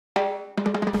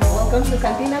Welcome to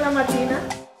Cantina La Martina.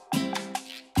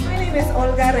 My name is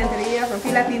Olga Renteria from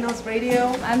Latinos Radio.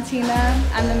 I'm Tina.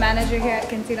 I'm the manager here at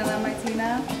Cantina La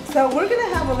Martina. So we're going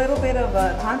to have a little bit of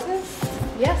a contest.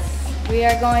 Yes, we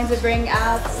are going to bring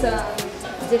out some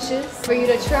dishes for you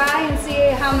to try and see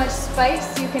how much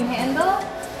spice you can handle.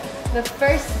 The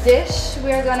first dish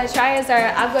we are going to try is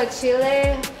our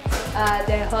aguachile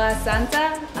de Hoja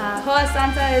Santa. Hoja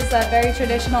Santa is a very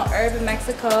traditional herb in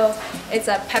Mexico. It's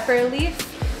a pepper leaf.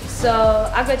 So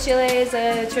aguachile is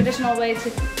a traditional way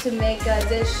to make a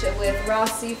dish with raw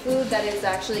seafood that is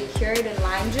actually cured in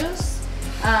lime juice.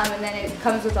 And then it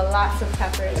comes with lots of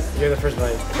peppers. You're the first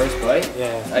bite. First bite?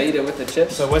 Yeah. I eat it with the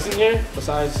chips. So what's in here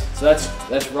besides? So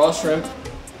that's raw shrimp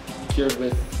cured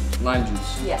with lime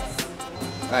juice. Yes.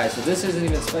 Alright, so this isn't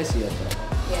even spicy yet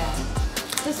though. Yeah.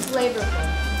 Just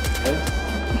flavorful. Good?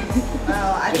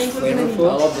 I think we're going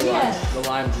flavorful. I love Yeah. the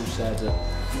lime juice adds it.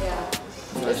 Yeah.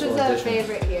 Nice This is little our addition.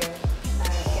 favorite here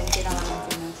at Cantina La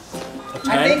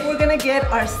Martina. I think we're going to get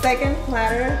our second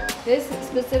platter. This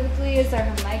specifically is our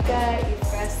Jamaica y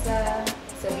fresa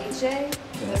ceviche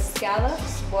with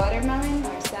scallops, watermelon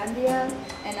or sandia,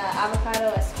 and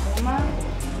avocado espuma.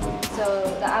 So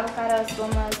the avocado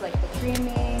espuma is like the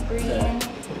creamy, green. And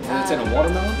it's in a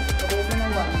watermelon? It is in a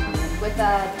watermelon with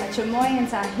a chamoy and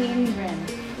tahini rim.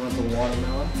 You want the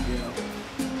watermelon? Yeah.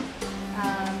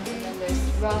 And then there's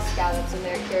raw scallops and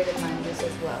they're cured in lime juice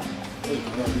as well.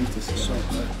 This is so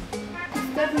good.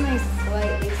 It's definitely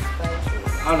slightly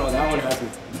spicy. I don't know, that one has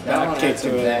That one kick had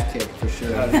some to it. back kick for sure.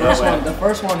 Yeah, The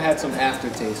first one had some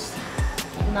aftertaste.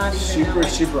 Not even Super, know.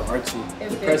 super artsy.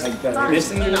 If Press it's Like that. not- This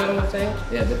thing you know what I'm saying?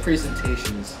 Yeah, the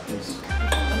presentation is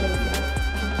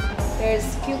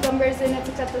There's cucumbers in it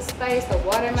to cut the spice, the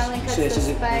watermelon cuts the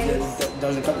spice.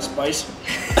 Doesn't cut the spice.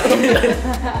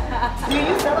 Do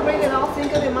you celebrate at all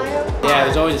Cinco de Mayo? Yeah,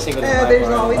 there's always a Cinco de Mayo. There's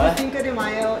party. always a What? Cinco de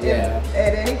Mayo Yeah.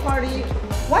 at any party.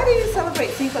 Why do you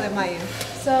celebrate Cinco de Mayo?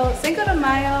 So Cinco de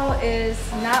Mayo is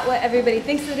not what everybody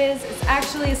thinks it is. It's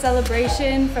actually a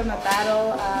celebration from a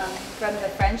battle from the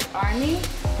French army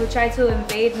who tried to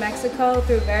invade Mexico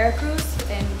through Veracruz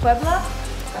in Puebla.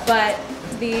 But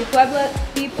the Puebla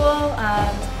people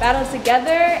battled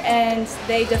together and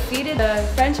they defeated the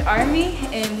French army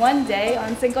in one day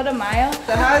on Cinco de Mayo.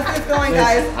 So how is this going,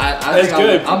 guys? I That's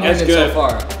good. I'm That's winning good. so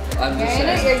far. I'm You're just in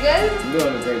it? saying. You're good? I'm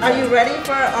doing a great job. Are you ready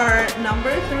for our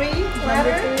number 3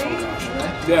 platter? Number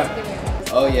 3?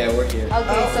 Yeah. Oh yeah, we're here.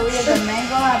 Okay, so we have the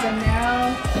mango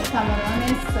habanero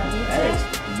camarones That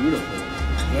ceviche. is beautiful.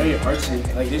 Very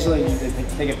artsy. Like this, like you can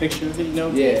take a picture of it, you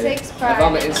know? Yeah. It takes pride. If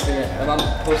I'm an Instagram, if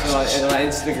I'm posting on my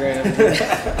Instagram,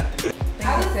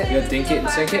 I would say You gotta dink it and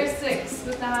sink it? 5 or 6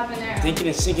 with the habanero. Thinking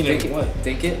and sinking think it. What? it,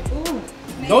 think it. Ooh,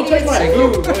 Don't touch my maybe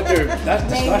food. Don't do-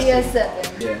 That's Maybe a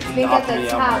disgusting. 7. Yeah. I think Knock at the me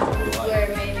out top my is life. where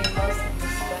maybe most of the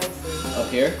spices. Up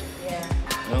here. Yeah.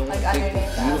 No, Like think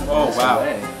underneath the beautiful Oh this wow,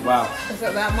 way. wow.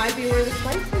 So that might be where the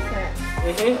spice is at.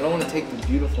 I don't want to take the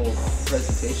beautiful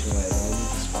presentation away. I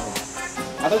need the spice.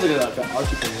 I thought it was like an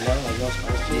artsy thing, you know, like no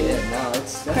spice. Yeah, no,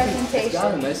 it's definitely, it's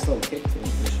got a nice little kick to it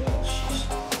for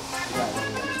sure.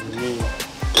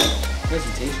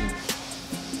 Presentation,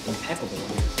 impeccable.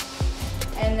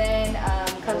 And then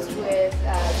comes with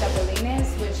chapulines,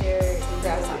 which are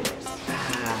grasshoppers.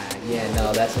 Ah, yeah,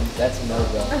 no, that's a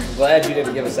no-go. I'm glad you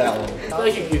didn't give us that one.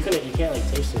 I feel like you can't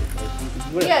like taste it. Like,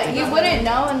 you wouldn't Yeah, think you that. wouldn't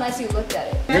know unless you looked at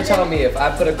it. You're telling me if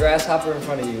I put a grasshopper in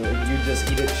front of you, you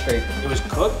just eat it straight. It was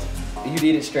cooked. You'd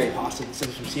eat it straight. Pasta,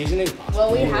 some seasoning.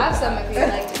 Well, we have some if you'd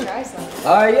like to try some.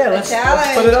 All right, yeah, let's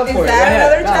put it up Is for you. that Go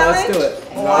ahead. another No, let's do challenge?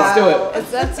 it. Wow. Let's do it.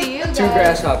 It's up to you guys. 2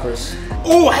 grasshoppers.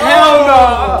 Oh hell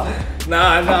no!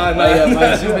 Nah. Oh,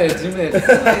 yeah, zoom in. You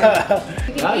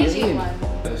Nah, can you're each eat eating. one.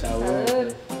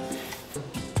 Salud.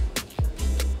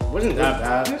 Wasn't that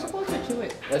You're bad? supposed to chew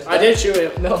it. I did chew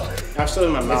it. No, I'm still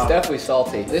in my it's mouth. definitely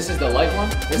salty. This is the light one?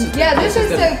 This is Yeah, this is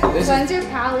to this cleanse your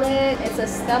palate. It's a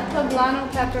stuffed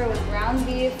poblano pepper with ground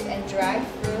beef and dried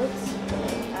fruits.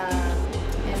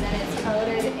 And then it's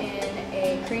coated in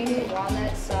a creamy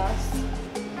walnut sauce.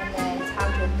 And then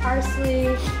topped with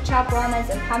parsley, chopped walnuts,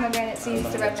 and pomegranate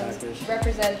seeds to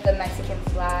represent the Mexican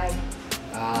flag.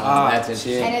 That's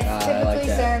it. And it's I like typically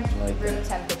that. served I like room that.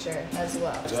 temperature as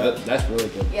well. So that's really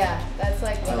good. Yeah, that's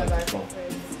like one I of like our this one.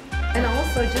 favorites. And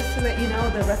also, just to let you know,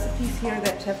 the recipes here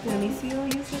that Chef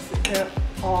Dionisio uses, they're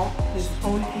all his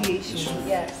own creations.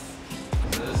 Yes.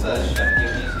 What's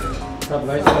up,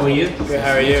 guys? How are you? Good,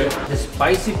 how are you? The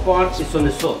spicy part is on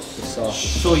the sauce. The sauce.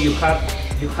 So you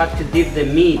have to dip the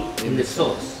meat in the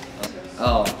sauce.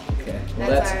 Oh, okay. Well,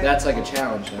 that's like a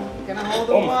challenge now. You're gonna hold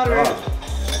the Oh my water. god,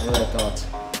 What are the thoughts?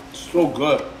 so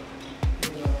good.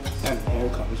 And here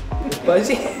it comes.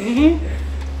 Spicy?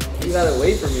 You gotta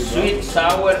wait for me, bro. Sweet,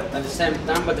 sour at the same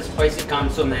time, but the spicy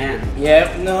comes on the end.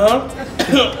 Yeah, no.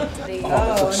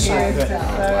 Oh, looks so here's good.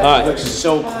 the It looks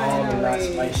so calm and not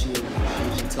spicy.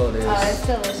 Until it is. Oh, it's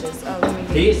delicious. Oh, let me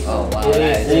get This Oh, wow, is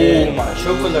that is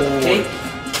chocolate cake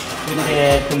with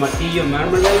the tomatillo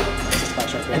marmalade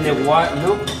and the white,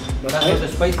 no, that's not the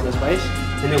spice. The spice?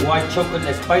 And the white chocolate,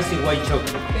 the spicy white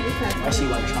chocolate. I see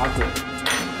white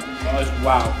chocolate.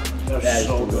 Wow. That That's is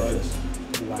so delicious.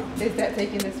 good. Wow. Is that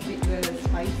taking the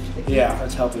spice? Yeah,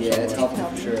 that's helping Yeah, so it's much. helping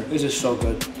for sure. This is so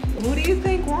good. Who do you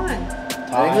think won?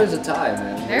 I think it was a tie,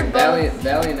 man. They're both-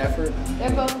 Valiant effort.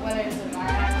 They're both winners